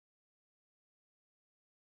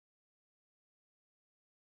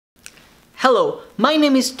Hello, my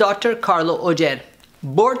name is Dr. Carlo Oger,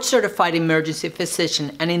 board certified emergency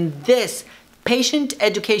physician, and in this patient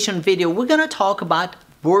education video we're going to talk about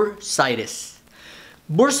bursitis.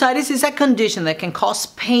 Bursitis is a condition that can cause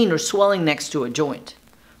pain or swelling next to a joint.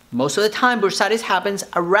 Most of the time bursitis happens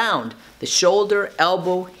around the shoulder,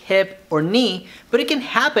 elbow, hip, or knee, but it can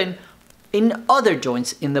happen in other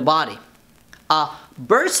joints in the body. A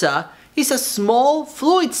bursa is a small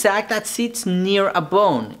fluid sac that sits near a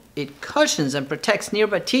bone. It cushions and protects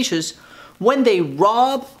nearby tissues when they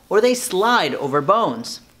rub or they slide over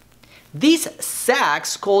bones. These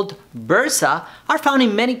sacs, called bursa, are found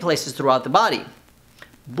in many places throughout the body.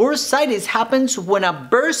 Bursitis happens when a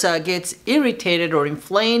bursa gets irritated or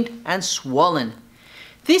inflamed and swollen.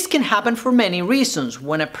 This can happen for many reasons.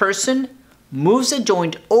 When a person moves a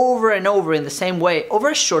joint over and over in the same way over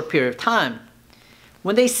a short period of time.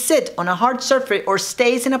 When they sit on a hard surface or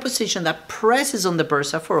stays in a position that presses on the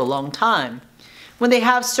bursa for a long time. When they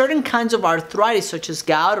have certain kinds of arthritis such as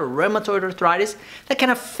gout or rheumatoid arthritis that can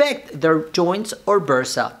affect their joints or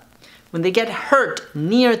bursa. When they get hurt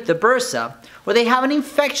near the bursa or they have an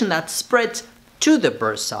infection that spreads to the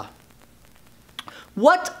bursa.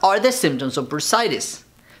 What are the symptoms of bursitis?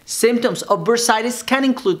 Symptoms of bursitis can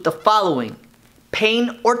include the following: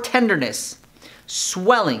 pain or tenderness,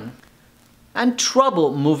 swelling, and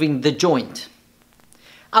trouble moving the joint.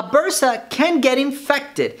 A bursa can get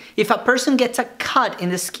infected if a person gets a cut in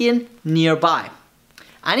the skin nearby.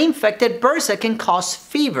 An infected bursa can cause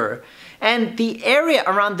fever and the area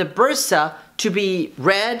around the bursa to be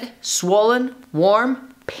red, swollen,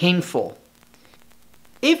 warm, painful.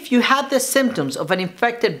 If you have the symptoms of an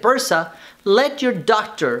infected bursa, let your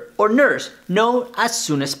doctor or nurse know as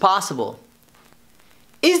soon as possible.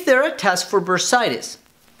 Is there a test for bursitis?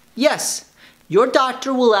 Yes. Your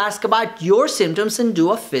doctor will ask about your symptoms and do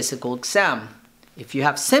a physical exam. If you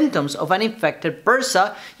have symptoms of an infected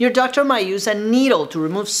bursa, your doctor might use a needle to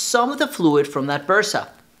remove some of the fluid from that bursa.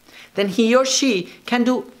 Then he or she can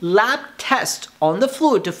do lab tests on the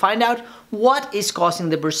fluid to find out what is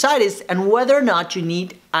causing the bursitis and whether or not you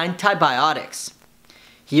need antibiotics.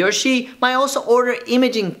 He or she might also order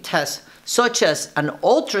imaging tests such as an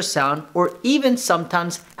ultrasound or even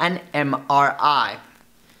sometimes an MRI.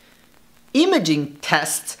 Imaging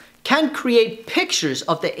tests can create pictures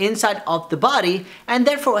of the inside of the body and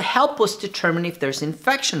therefore help us determine if there's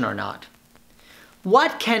infection or not.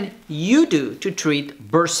 What can you do to treat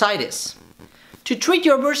bursitis? To treat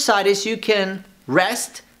your bursitis, you can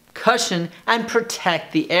rest, cushion, and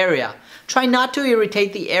protect the area. Try not to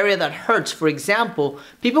irritate the area that hurts. For example,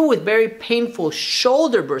 people with very painful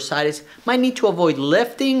shoulder bursitis might need to avoid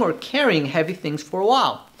lifting or carrying heavy things for a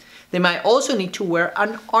while. They might also need to wear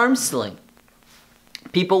an arm sling.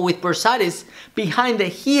 People with bursitis behind the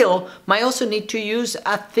heel might also need to use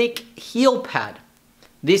a thick heel pad.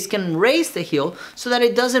 This can raise the heel so that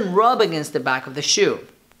it doesn't rub against the back of the shoe.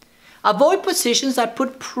 Avoid positions that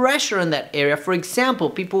put pressure on that area. For example,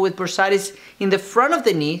 people with bursitis in the front of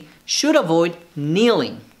the knee should avoid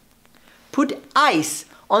kneeling. Put ice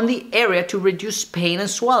on the area to reduce pain and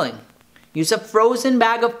swelling. Use a frozen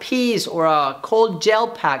bag of peas or a cold gel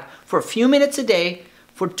pack for a few minutes a day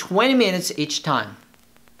for 20 minutes each time.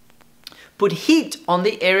 Put heat on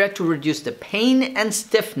the area to reduce the pain and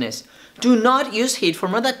stiffness. Do not use heat for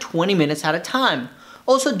more than 20 minutes at a time.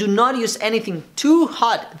 Also, do not use anything too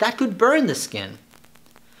hot that could burn the skin.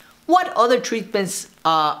 What other treatments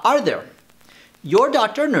are there? Your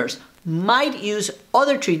doctor or nurse might use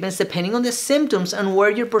other treatments depending on the symptoms and where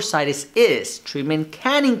your bursitis is. Treatment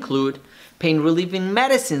can include pain-relieving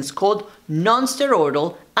medicines called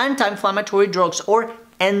non-steroidal anti-inflammatory drugs or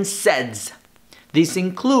NSAIDs. These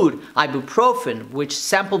include ibuprofen, which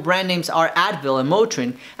sample brand names are Advil and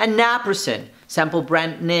Motrin, and naproxen, sample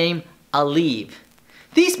brand name Aleve.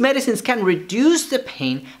 These medicines can reduce the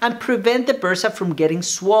pain and prevent the bursa from getting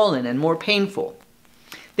swollen and more painful.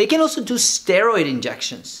 They can also do steroid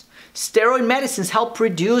injections. Steroid medicines help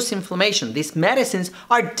reduce inflammation. These medicines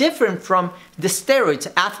are different from the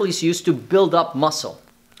steroids athletes use to build up muscle.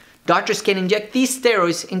 Doctors can inject these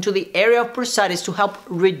steroids into the area of bursitis to help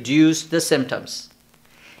reduce the symptoms.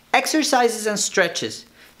 Exercises and stretches.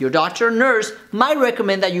 Your doctor or nurse might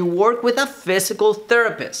recommend that you work with a physical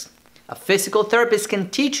therapist. A physical therapist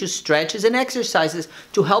can teach you stretches and exercises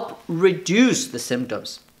to help reduce the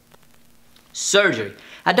symptoms. Surgery.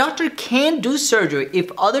 A doctor can do surgery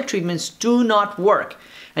if other treatments do not work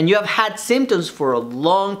and you have had symptoms for a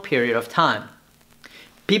long period of time.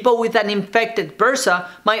 People with an infected bursa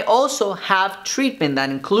might also have treatment that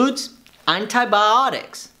includes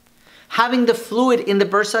antibiotics, having the fluid in the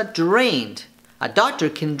bursa drained. A doctor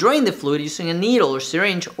can drain the fluid using a needle or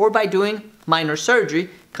syringe or by doing minor surgery,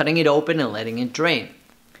 cutting it open and letting it drain.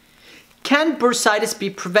 Can bursitis be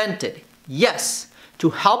prevented? Yes. To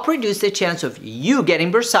help reduce the chance of you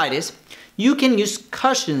getting bursitis, you can use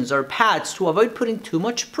cushions or pads to avoid putting too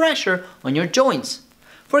much pressure on your joints.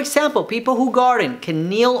 For example, people who garden can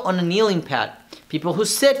kneel on a kneeling pad. People who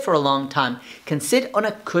sit for a long time can sit on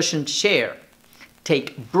a cushioned chair.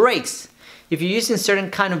 Take breaks if you're using certain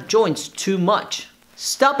kind of joints too much.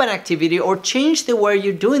 Stop an activity or change the way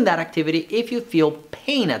you're doing that activity if you feel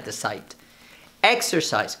pain at the site.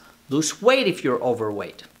 Exercise. Lose weight if you're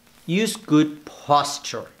overweight. Use good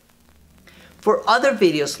posture. For other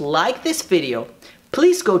videos like this video,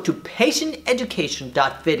 please go to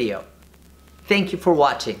PatientEducation.Video. Thank you for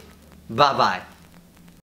watching. Bye-bye.